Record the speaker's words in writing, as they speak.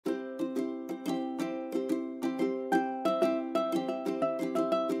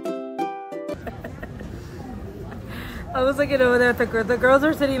I was looking over there at the girls. The girls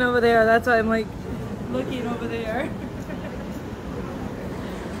are sitting over there. That's why I'm like looking over there.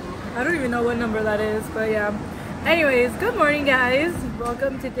 I don't even know what number that is, but yeah. Anyways, good morning, guys.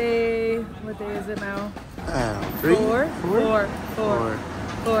 Welcome to day. What day is it now? Four.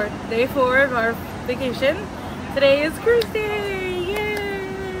 Day 4 of our vacation. Today is cruise day.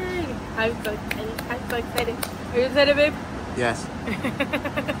 Yay! I'm so excited. I'm so excited. Are you excited, babe? Yes.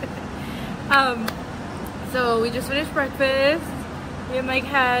 So we just finished breakfast. Me and Mike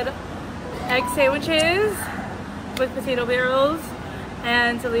had egg sandwiches with potato barrels,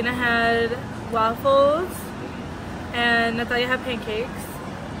 and Selena had waffles, and Natalia had pancakes,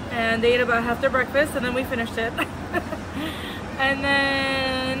 and they ate about half their breakfast, and then we finished it. And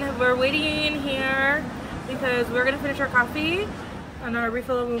then we're waiting in here because we're gonna finish our coffee and our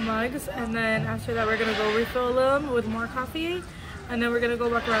refillable mugs, and then after that we're gonna go refill them with more coffee, and then we're gonna go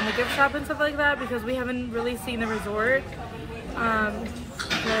walk around the gift shop and stuff like that because we haven't really seen the resort.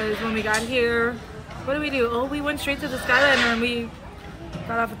 Because when we got here, what did we do? Oh, we went straight to the Skyliner and we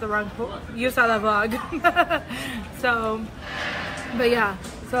got off at the wrong point. You saw that vlog. So, but yeah.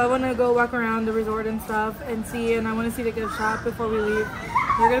 So I want to go walk around the resort and stuff and see, and I want to see the gift shop before we leave.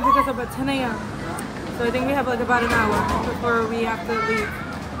 They're going to pick us up at 10 a.m. So I think we have like about an hour before we have to leave.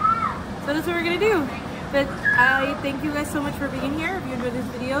 So that's what we're going to do. But I thank you guys so much for being here. If you enjoyed these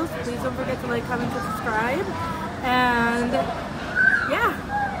videos, please don't forget to like, comment, and subscribe. And yeah,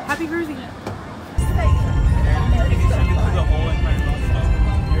 happy cruising.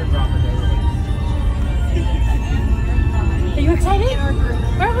 Are you excited?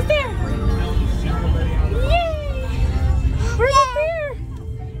 We're almost there. Yay! We're almost there.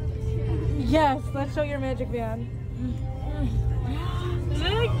 Yes, let's show your magic van.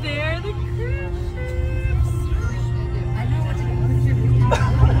 Look there, the cruise ships.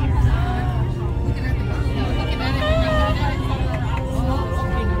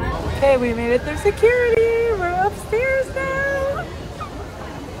 Okay, we made it through security. We're upstairs now.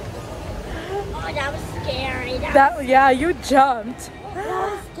 Oh, that was scary. Yeah, you jumped. That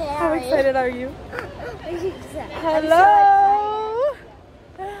was scary. How excited are you? Hello. Hello.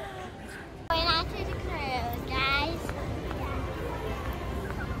 Going out to the cruise, guys.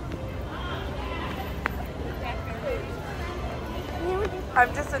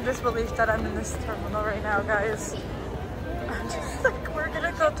 I'm just in disbelief that I'm in this terminal right now, guys. I'm just like, we're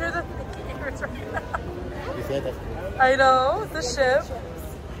gonna go through the gears right now. You said that. I know, the ship.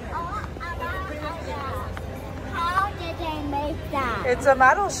 How did they make that? It's a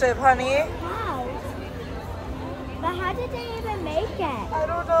model ship, honey. How? But how did they even make it? I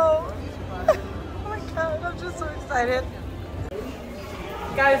don't know. Oh my god, I'm just so excited.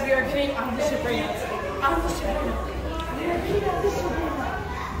 Guys, we are getting on the ship right now. On the ship right now. We are getting on the ship right now.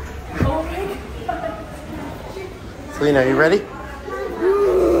 Oh my god. Selena, are you ready?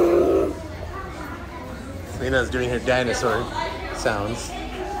 Selena's doing her dinosaur sounds.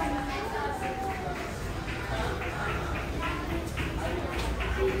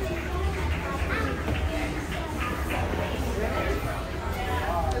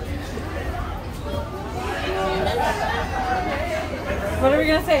 What are we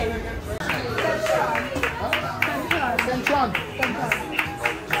gonna say? Centron.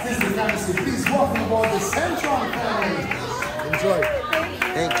 This is Nancy. Please welcome aboard the Centron family. Enjoy.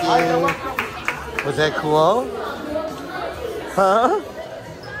 Thank you. Was that cool? Huh?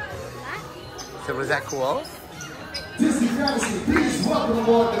 So was that cool? Disney Fantasy, please welcome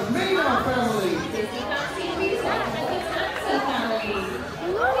aboard the Maynard family.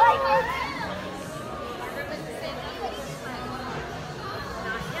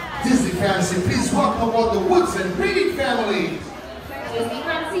 Disney Fantasy, please welcome aboard the Woods and Reed family. Disney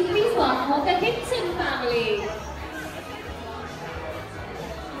Fantasy, please welcome aboard the Hinton family.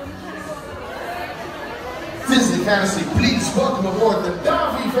 Disney Fantasy, please welcome aboard the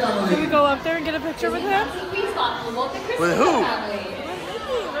Darby Can we family. go up there and get a picture with him? Please welcome aboard the Christmas With who? family.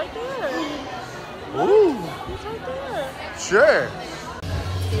 Right there. Ooh, He's right there. sure.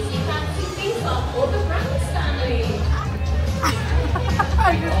 Disney Fantasy, please welcome aboard the Brothers family.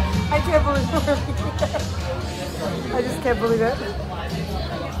 I can't believe it. I just can't believe it.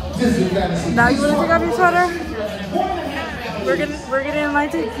 Disney Fantasy, Now you please want to take off welcome your sweater? We're getting in line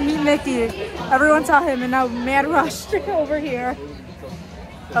to meet Mickey. Everyone saw him and now mad rushed over here.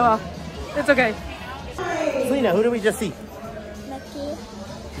 Oh well, it's okay. Selena, who did we just see? Mickey.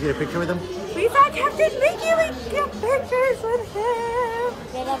 You get a picture with him? We saw Captain Mickey. We got pictures with him.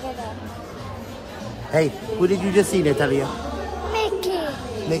 Hey, who did you just see, Natalia? Mickey.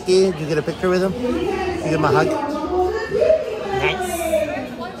 Mickey, did you get a picture with him? You give him a hug? Nice.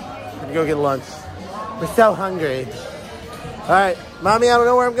 Let's go get lunch. We're so hungry. All right, Mommy, I don't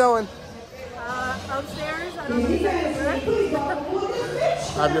know where I'm going. Upstairs, I don't know exactly where.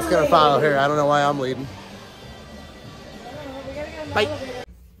 I'm just gonna follow her. I don't know why I'm leading. Bye.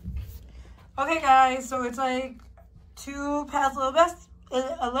 Okay, guys, so it's like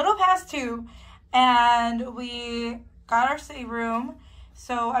a little past 2, and we got our stateroom.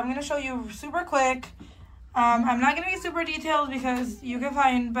 So I'm gonna show you super quick. I'm not gonna be super detailed because you can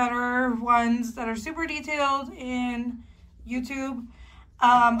find better ones that are super detailed in YouTube.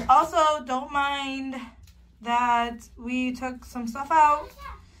 Also, don't mind that we took some stuff out.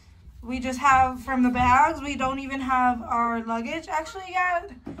 We just have from the bags. We don't even have our luggage actually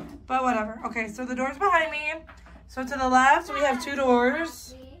yet, but whatever. Okay, so the door's behind me. So to the left, we have 2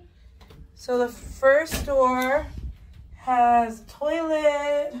 doors. So the first door has a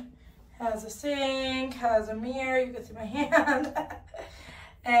toilet, has a sink, has a mirror. You can see my hand.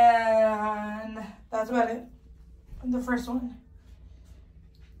 And that's about it. The first one.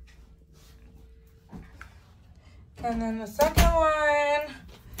 And then the second one,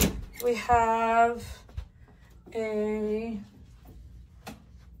 we have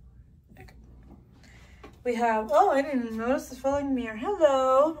oh, I didn't even notice the folding mirror.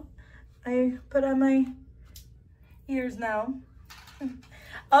 Hello. I put on my ears now.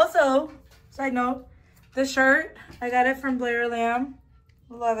 Also, side note, this shirt, I got it from Blair Lamb.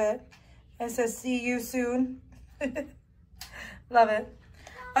 Love it. It says, see you soon. Love it.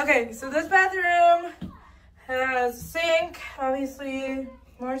 Okay, so this bathroom has a sink, obviously,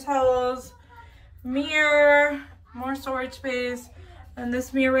 more towels, mirror, more storage space, and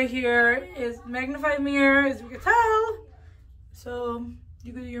this mirror right here is magnified mirror, as you can tell. So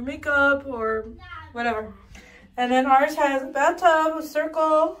you can do your makeup or whatever. And then ours has a bathtub, a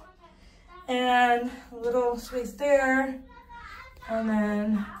circle, and a little space there. And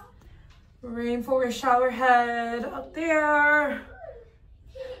then rainforest shower head up there.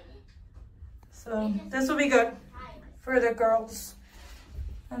 So this will be good for the girls.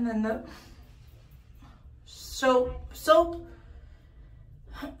 And then the soap,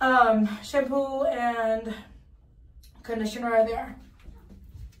 shampoo and conditioner are there.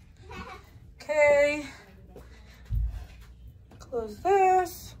 Okay, close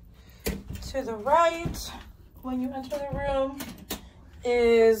this. To the right, when you enter the room,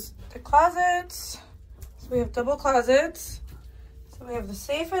 is the closets. So we have double closets. So we have the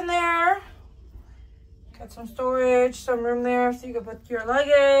safe in there. Got some storage, some room there so you can put your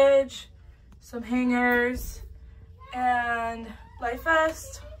luggage, some hangers, and life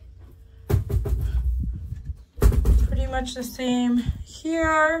vest. Pretty much the same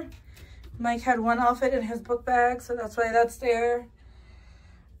here. Mike had one outfit in his book bag, so that's why that's there.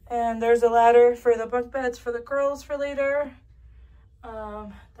 And there's a ladder for the bunk beds for the girls for later.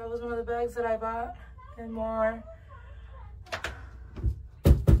 That was one of the bags that I bought, and more.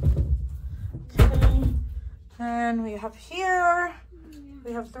 Okay. And we have here,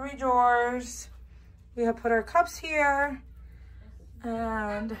 we have 3 drawers. We have put our cups here,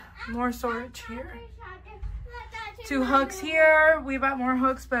 and more storage here. 2 hooks here. We bought more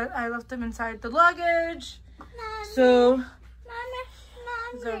hooks, but I left them inside the luggage. So,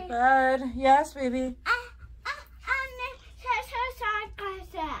 is our bed? Yes, baby.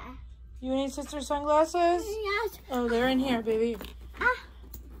 You need sister's sunglasses? Yes. Oh, they're in here, baby.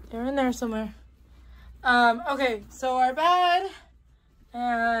 They're in there somewhere. Okay, so our bed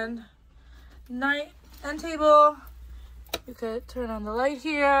and night end table. You could turn on the light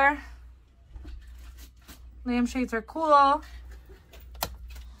here. Lampshades are cool.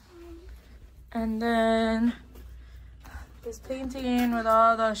 And then this painting with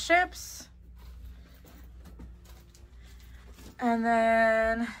all the ships. And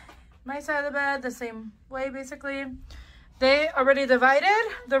then my side of the bed, the same way basically. They already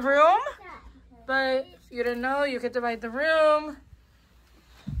divided the room, but if you didn't know, you could divide the room.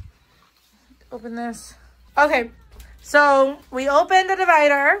 Open this. Okay, so we opened the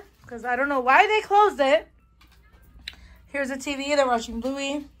divider because I don't know why they closed it. Here's a TV, they're watching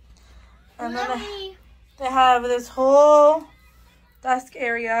Bluey. And then they have this whole desk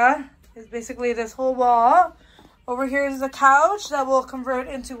area. It's basically this whole wall. Over here is a couch that will convert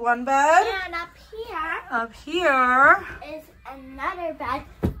into one bed. And up here is another bed.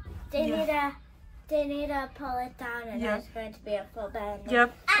 They need to pull it down, and there's going to be a full bed.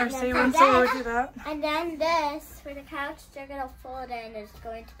 Yep, our stateroom so we'll do that. And then this for the couch, they're gonna fold it, and there's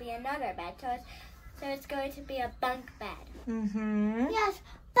going to be another bed. So it's going to be a bunk bed. Mm-hmm. Yes,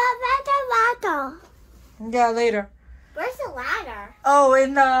 but where's the ladder? Yeah, later. Where's the ladder? Oh,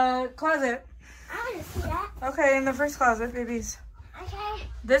 in the closet. I want to see that. Okay, in the first closet, babies. Okay.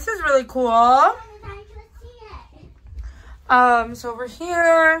 This is really cool. I can see it. So over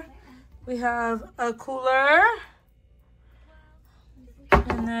here, we have a cooler.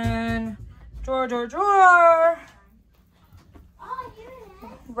 And then drawer.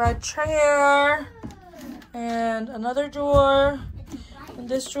 Red chair. And another drawer. And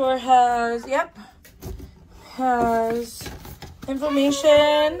this drawer has, has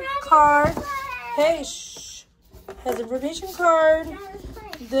information card. Hey, shh. Has information card.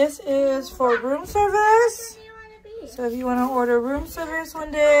 This is for room service. So if you want to order room service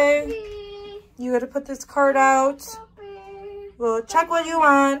one day, you got to put this card out. We'll check what you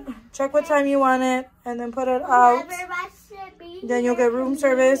want, check what time you want it, and then put it out. Then you'll get room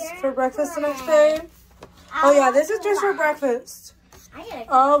service for breakfast the next day. Oh yeah, this is just for breakfast.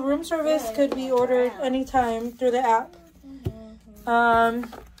 All room service could be ordered anytime through the app. And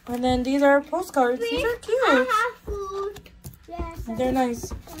then these are postcards. These are cute. They're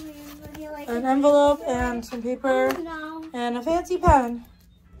nice. An envelope and some paper and a fancy pen.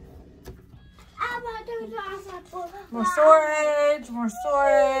 More storage.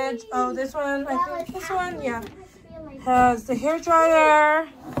 Oh, this one, I think this one, yeah, has the hair dryer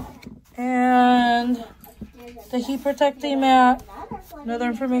and the heat protecting mat. Another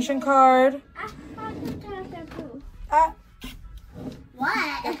information card. Ah,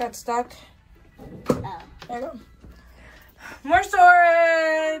 What? that got stuck. There you go. More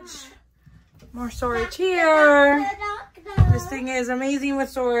storage here. This thing is amazing with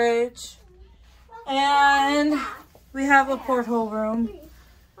storage. And we have a porthole room.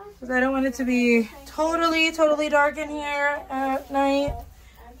 Because I don't want it to be totally dark in here at night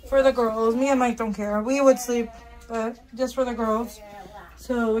for the girls. Me and Mike don't care. We would sleep, but just for the girls.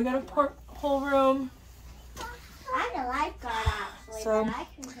 So we got a porthole room. I'm a lifeguard actually.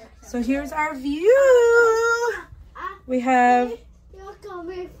 So here's our view. We have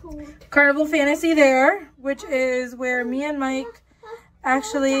Carnival Fantasy there, which is where me and Mike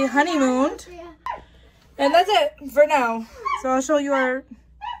actually honeymooned. And that's it for now. So I'll show you our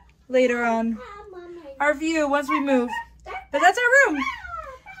later on our view once we move. But that's our room.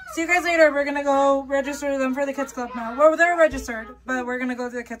 See you guys later. We're gonna go register them for the kids club now. Well, they're registered, but we're gonna go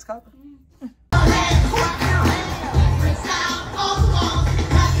to the kids club.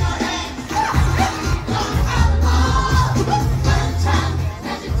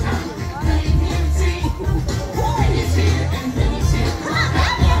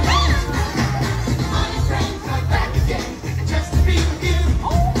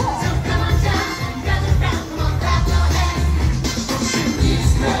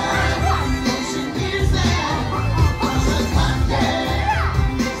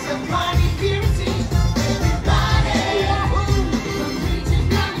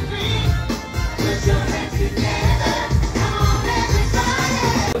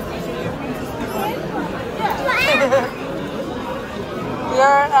 We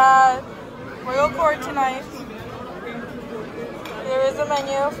are at Royal Court tonight. There is a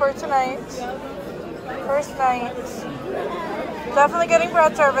menu for tonight. First night. Definitely getting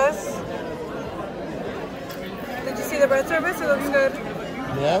bread service. Did you see the bread service? It looks good.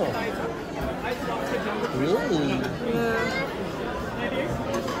 Yeah. Really? Yeah.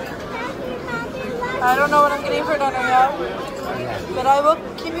 I don't know what I'm getting for dinner yet, but I will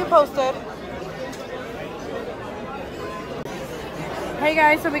keep you posted. Hey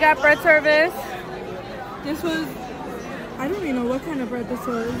guys, so we got bread service. This was, I don't even know what kind of bread this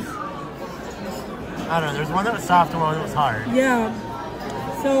was. I don't know. There's one that was soft and one that was hard. Yeah.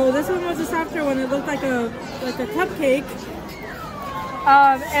 So this one was a softer one. It looked like a cupcake.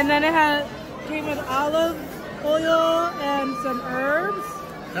 And then it came with olive oil and some herbs.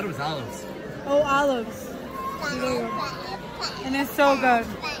 I thought it was olives. Oh, olives. And it's so good.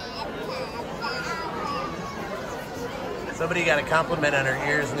 Somebody got a compliment on her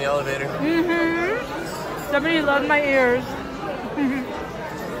ears in the elevator. Mm-hmm. Somebody loved my ears.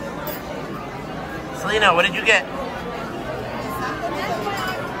 Selena, what did you get?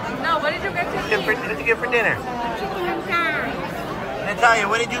 No, what did you get to eat? What did you get for dinner? Chicken fries. Natalia,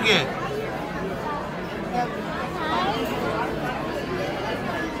 what did you get?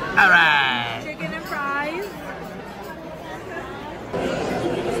 All right. Chicken and fries.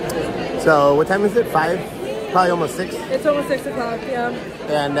 So, what time is it? 5? Probably almost 6. It's almost 6 o'clock, yeah.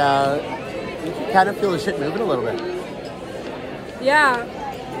 And you can kind of feel the shit moving a little bit. Yeah.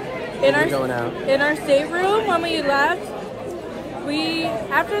 In our stateroom, when we left,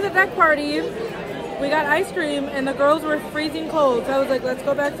 after the deck party, we got ice cream and the girls were freezing cold. So I was like, let's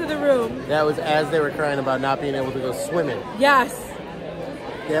go back to the room. That was as they were crying about not being able to go swimming. Yes.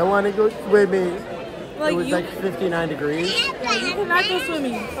 They want to go swimming. Like it was like 59 degrees. Yeah, you cannot go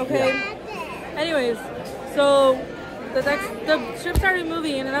swimming, okay? Yeah. Anyways, so the ship started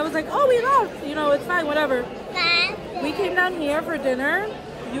moving, and I was like, oh, we lost. You know, it's fine, whatever. We came down here for dinner.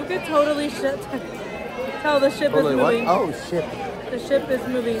 You could totally tell the ship is moving. What? Oh, ship. The ship is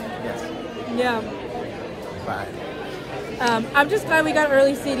moving. Yes. Yeah. Fine. I'm just glad we got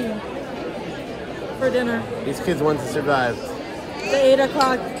early seating for dinner. These kids want to survive. The 8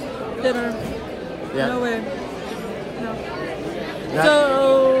 o'clock dinner. Yeah. No way. No. Not So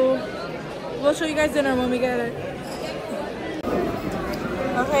we'll show you guys dinner when we get it.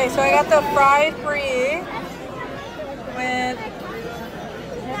 Okay, so I got the fried brie with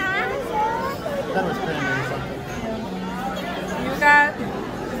that was cranberry something. you got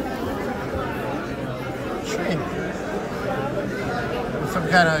Shrimp. With some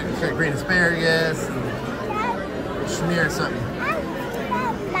kind of green asparagus and schmear or something.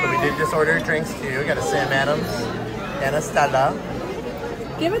 But we did just order drinks too. We got a Sam Adams and a Stella.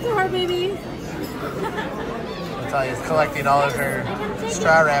 give it to her, baby. Natalia's collecting all of her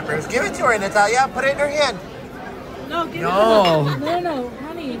straw wrappers. Give it to her, Natalia. Put it in her hand. No, give No. it to her. No,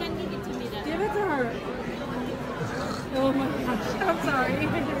 honey. Give it to her. Oh my gosh. I'm sorry.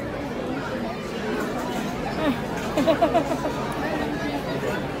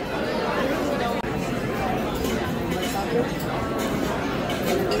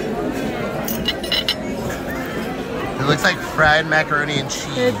 It looks like fried macaroni and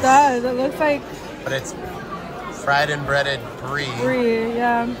cheese. It does. It looks like But it's fried and breaded brie. brie.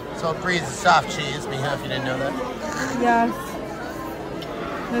 Yeah. So brie is soft cheese, Miha, if you didn't know that. Yes.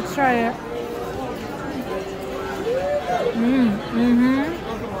 Let's try it.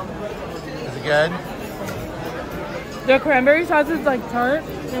 Is it good? The cranberry sauce is like tart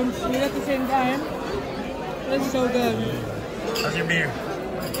and sweet at the same time. It's so good. How's your beer?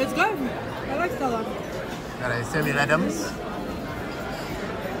 It's good. I like Stella. Got a Samuel Adams.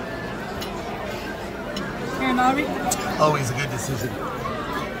 Here, Mallory. Always a good decision.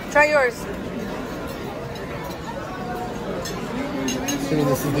 Try yours. Assuming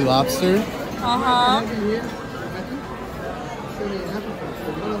this is the lobster. Uh-huh.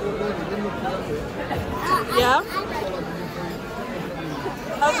 Yeah?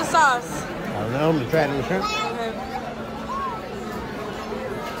 How's the sauce? I don't know, I'm gonna try it in the shrimp. Okay.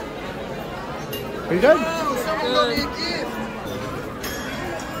 Pretty good. Good.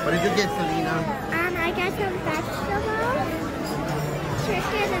 What did you get, Selena? I got some vegetables,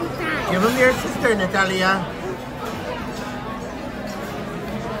 chicken, and fries. Give them to your sister, Natalia.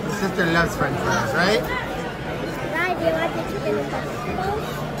 Your sister loves French fries, right? Right, do you want the chicken and vegetables?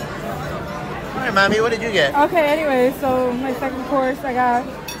 All right, Mommy, what did you get? Okay, anyway, so my second course, I got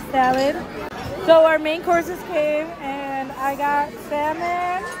salad. So our main courses came, and I got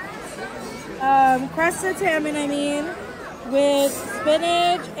salmon, crusted salmon, with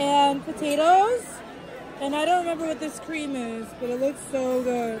spinach and potatoes. And I don't remember what this cream is, but it looks so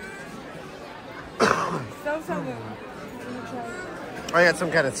good. So good. Let me try. I got some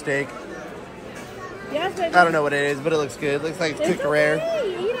kind of steak. Yes, I don't know what it is, but it looks good. Looks like it's cooked rare.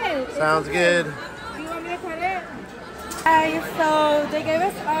 Okay. Eat it. Sounds good. Do you want me to cut it? Hi, so they gave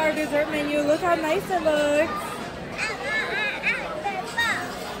us our dessert menu. Look how nice it looks.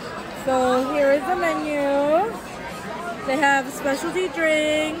 So here is the menu. They have specialty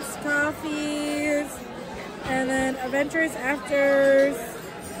drinks, coffees, and then adventures, afters,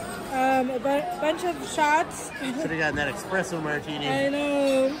 a bunch of shots. Should have gotten that espresso martini. I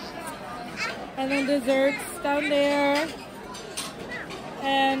know. And then desserts down there.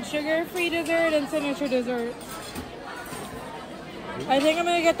 And sugar-free dessert and signature dessert. I think I'm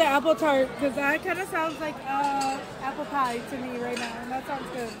gonna get the apple tart because that kind of sounds like apple pie to me right now, and that sounds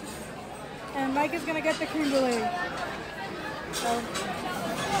good. And Mike is gonna get the creme brulee. So.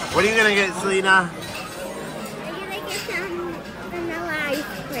 What are you gonna get, Selena? I'm gonna get some vanilla ice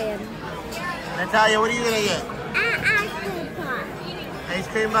cream. Natalia, what are you gonna get? Ice cream bar. Ice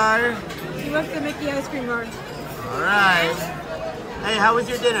cream bar? He wants the Mickey ice cream bar. All right. Hey, how was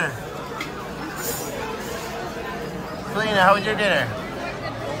your dinner? Selena, how was your dinner?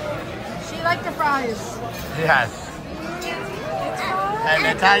 She liked the fries. Yes. And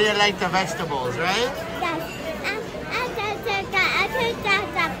Natalia liked the vegetables, right? Yes. I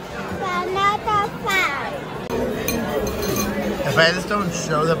took another five. If I just don't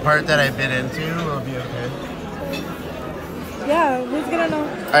show the part that I bit into, it'll be okay. Yeah, who's gonna know?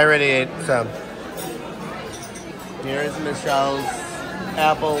 I already ate some. Here's Michelle's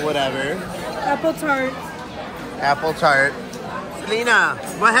apple whatever. Apple tart. Apple tart. Selena,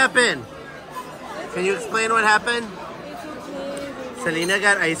 what happened? Can you explain what happened? Selena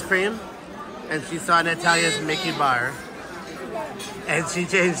got ice cream and she saw Natalia's Mickey bar and she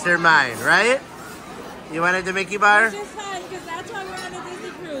changed her mind, right? You wanted the Mickey bar? Which is fun because that's why we're on a Disney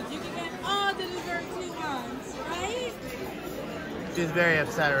cruise. You can get all the desserts you want, right? She's very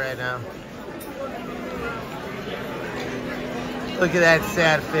upset right now. Look at that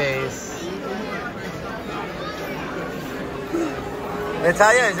sad face.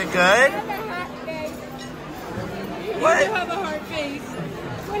 Natalia, is it good? What? You have a hard face.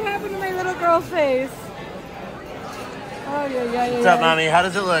 What happened to my little girl's face? Oh, yeah. What's up, Mommy? How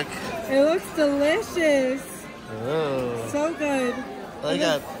does it look? It looks delicious. Oh. So good. Like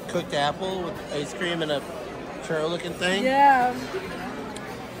a cooked apple with ice cream and a churro looking thing? Yeah.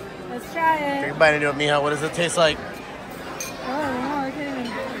 Let's try it. Take a bite into it, Mija. What does it taste like? Oh, no, I can't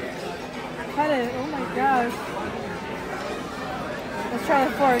even cut it. Oh my gosh. Let's try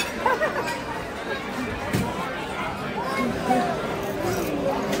the fork.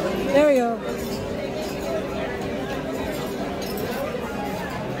 There we go.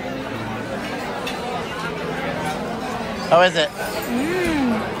 How is it?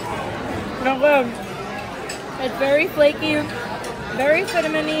 No good. It's very flaky, very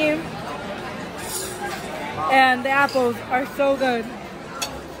cinnamony, and the apples are so good.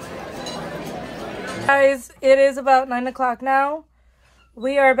 Guys, it is about 9 o'clock now.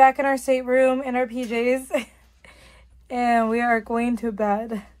 We are back in our stateroom in our PJs, and we are going to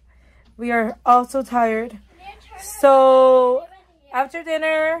bed. We are all so tired. So, after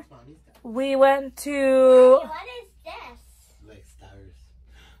dinner, we went to... What is this? Like stars.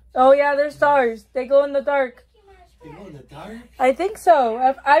 Oh yeah, they're stars. They go in the dark. They go in the dark? I think so.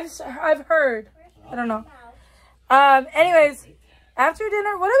 I've heard. I don't know. Anyways, after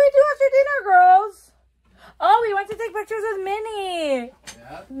dinner, what did we do after dinner, girls? Oh, we went to take pictures with Minnie.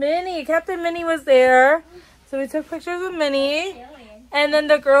 Yeah. Minnie, Captain Minnie was there, so we took pictures with Minnie. And then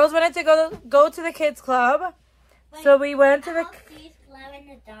the girls wanted to go to the kids club, so we went to the. These glow in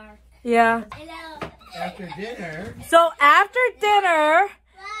the dark. Yeah. Hello. After dinner. So after dinner,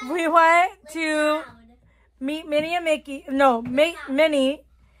 we went to meet Minnie and Mickey. No, Minnie,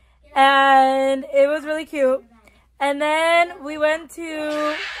 and it was really cute. And then we went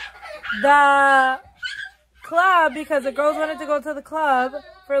to the club because the girls wanted to go to the club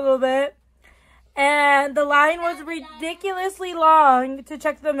for a little bit. And the line was ridiculously long to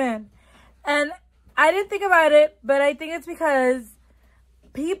check them in. And I didn't think about it, but I think it's because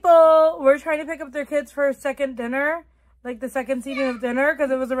people were trying to pick up their kids for a second dinner, like the second seating of dinner,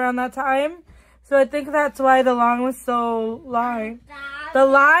 because it was around that time. So I think that's why the line was so long. The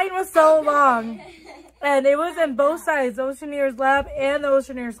line was so long. And it was in both sides, the Oceaneers Lab and the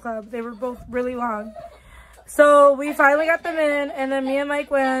Oceaneers Club. They were both really long. So we finally got them in, and then me and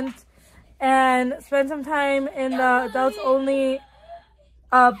Mike went and spent some time in the adults only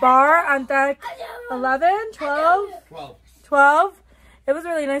bar on deck 11, 12. It was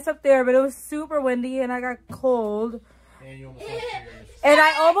really nice up there, but it was super windy and I got cold. And you almost lost your ears. And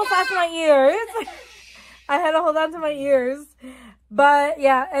I almost lost my ears. I had to hold on to my ears. But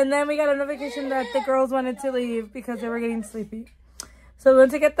yeah, and then we got a notification that the girls wanted to leave because they were getting sleepy. So we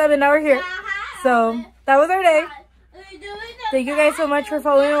went to get them and now we're here. So that was our day. Thank you guys so much for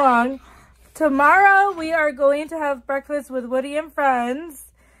following along. Tomorrow we are going to have breakfast with Woody and friends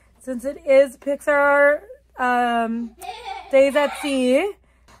since it is Pixar Days at Sea.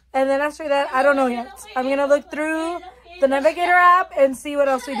 And then after that, I don't know yet. I'm going to look through the Navigator app and see what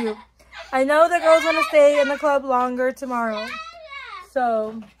else we do. I know the girls want to stay in the club longer tomorrow.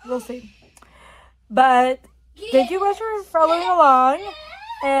 So, we'll see. But, thank you guys for following along.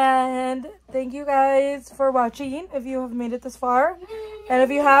 And thank you guys for watching if you have made it this far. And if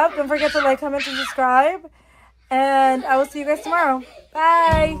you have, don't forget to like, comment, and subscribe. And I will see you guys tomorrow.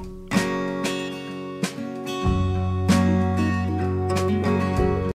 Bye!